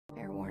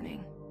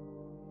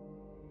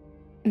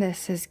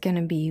This is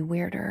gonna be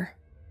weirder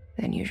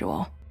than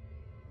usual.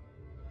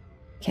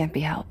 Can't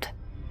be helped.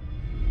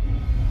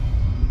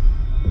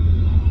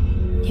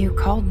 You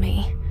called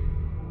me.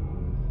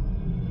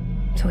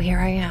 So here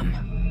I am.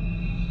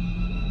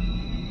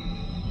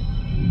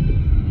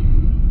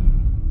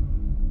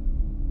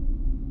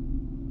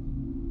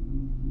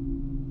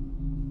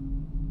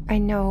 I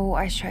know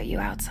I shut you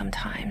out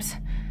sometimes.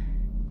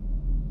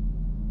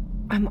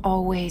 I'm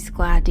always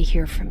glad to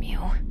hear from you.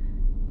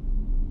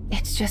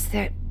 It's just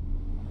that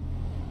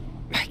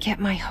I get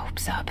my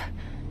hopes up.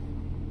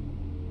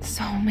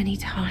 So many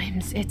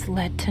times it's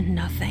led to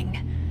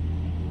nothing.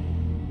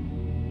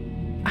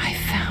 I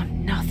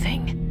found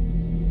nothing.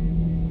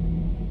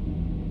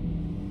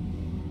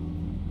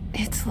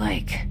 It's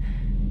like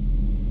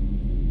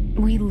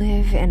we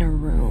live in a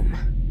room,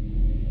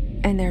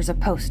 and there's a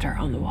poster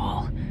on the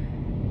wall.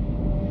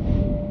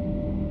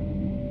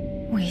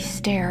 We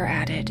stare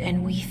at it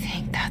and we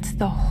think that's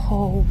the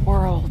whole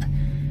world.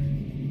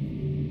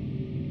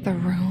 The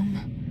room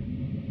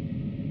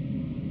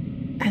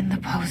and the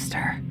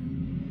poster.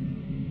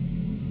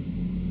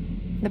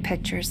 The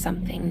picture's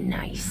something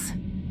nice.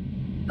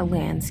 A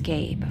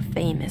landscape, a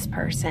famous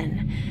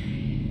person.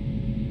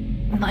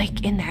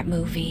 Like in that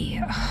movie,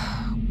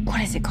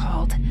 what is it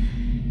called?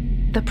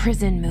 The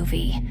prison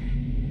movie.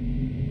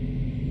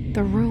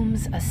 The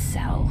room's a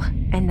cell,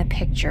 and the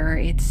picture,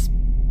 it's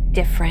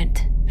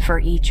different for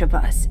each of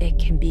us. It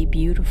can be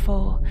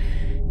beautiful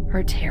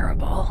or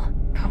terrible,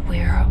 but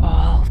we're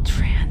all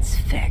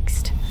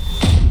transfixed.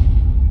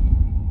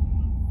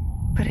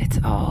 But it's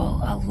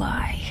all a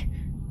lie.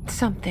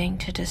 Something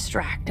to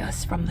distract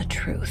us from the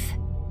truth.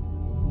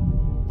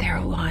 They're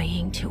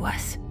lying to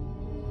us.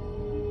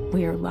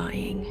 We're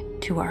lying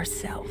to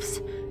ourselves.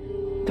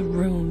 The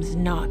room's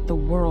not the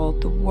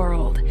world. The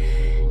world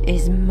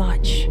is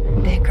much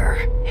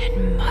bigger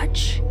and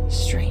much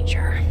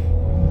stranger.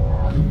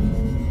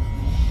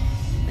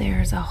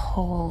 There's a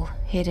hole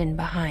hidden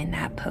behind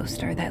that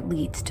poster that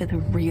leads to the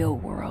real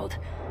world.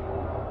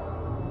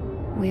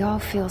 We all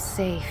feel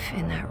safe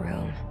in that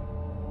room.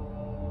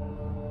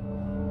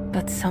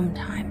 But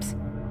sometimes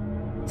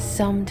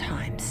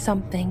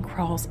something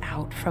crawls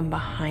out from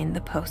behind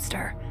the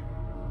poster.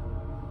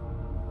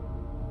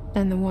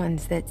 And the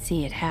ones that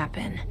see it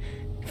happen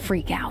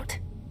freak out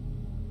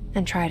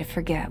and try to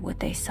forget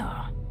what they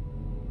saw.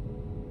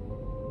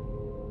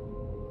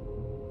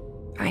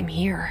 I'm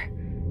here.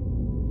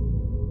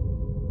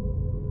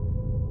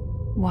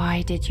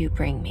 Why did you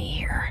bring me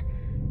here?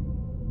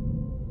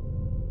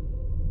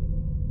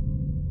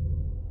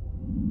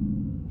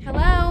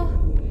 Hello?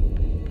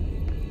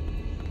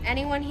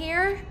 Anyone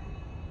here?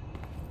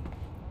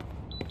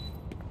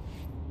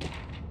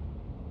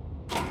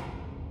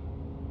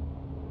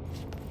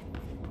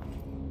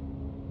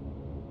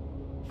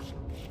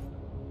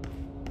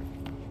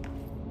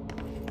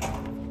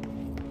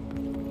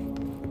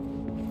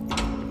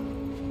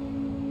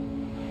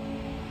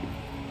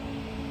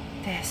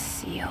 This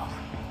seal.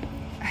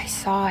 I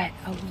saw it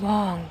a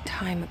long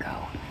time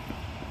ago.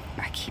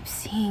 I keep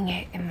seeing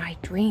it in my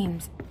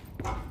dreams.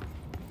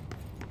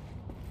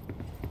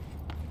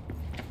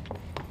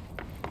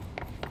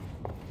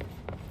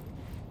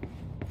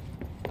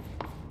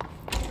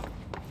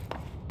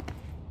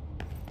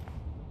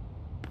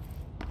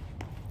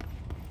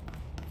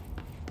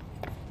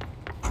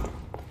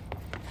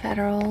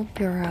 Federal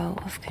Bureau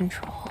of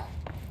Control.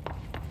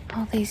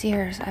 All these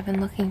years I've been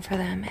looking for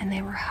them, and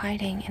they were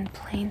hiding in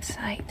plain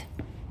sight.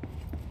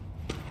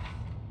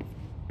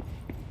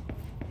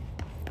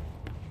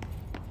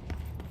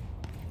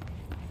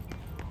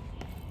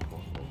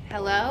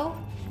 Hello?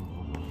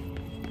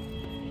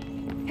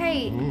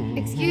 Hey,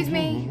 excuse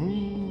me?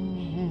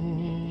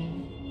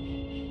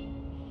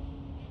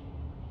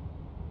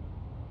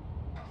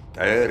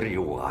 There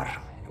you are.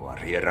 You are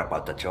here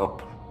about the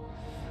job.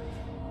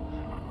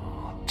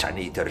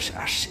 Janitor's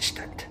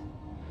assistant.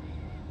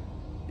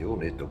 You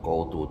need to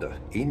go to the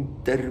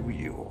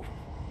interview.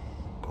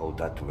 Go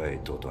that way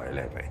to the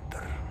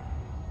elevator.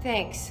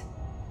 Thanks.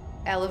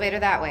 Elevator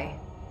that way.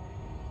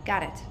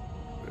 Got it.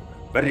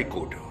 Very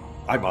good.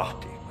 I'm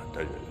Ahti,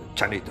 the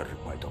janitor,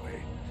 by the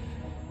way.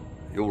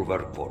 You'll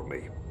work for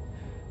me.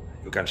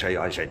 You can say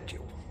I sent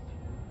you.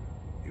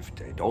 If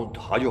they don't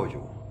hire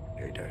you,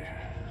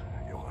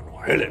 you are no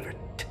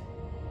helvet.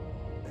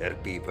 There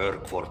be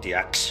work for the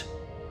axe.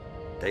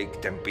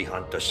 Take them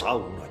behind the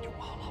sauna,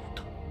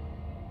 jumalauta.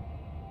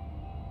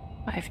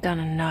 I've done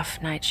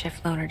enough night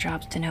shift loner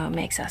jobs to know it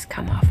makes us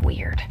come off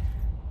weird.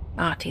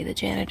 Ahti the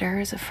janitor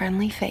is a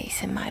friendly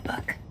face in my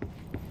book.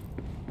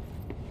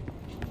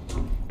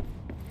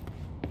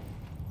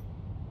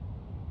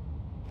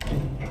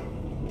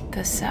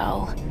 The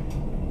cell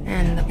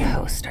and the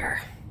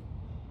poster.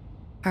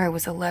 I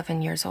was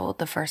 11 years old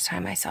the first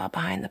time I saw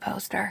behind the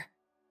poster.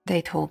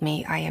 They told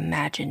me I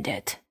imagined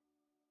it.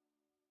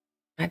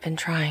 I've been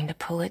trying to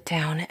pull it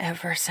down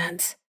ever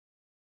since.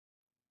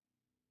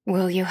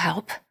 Will you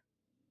help?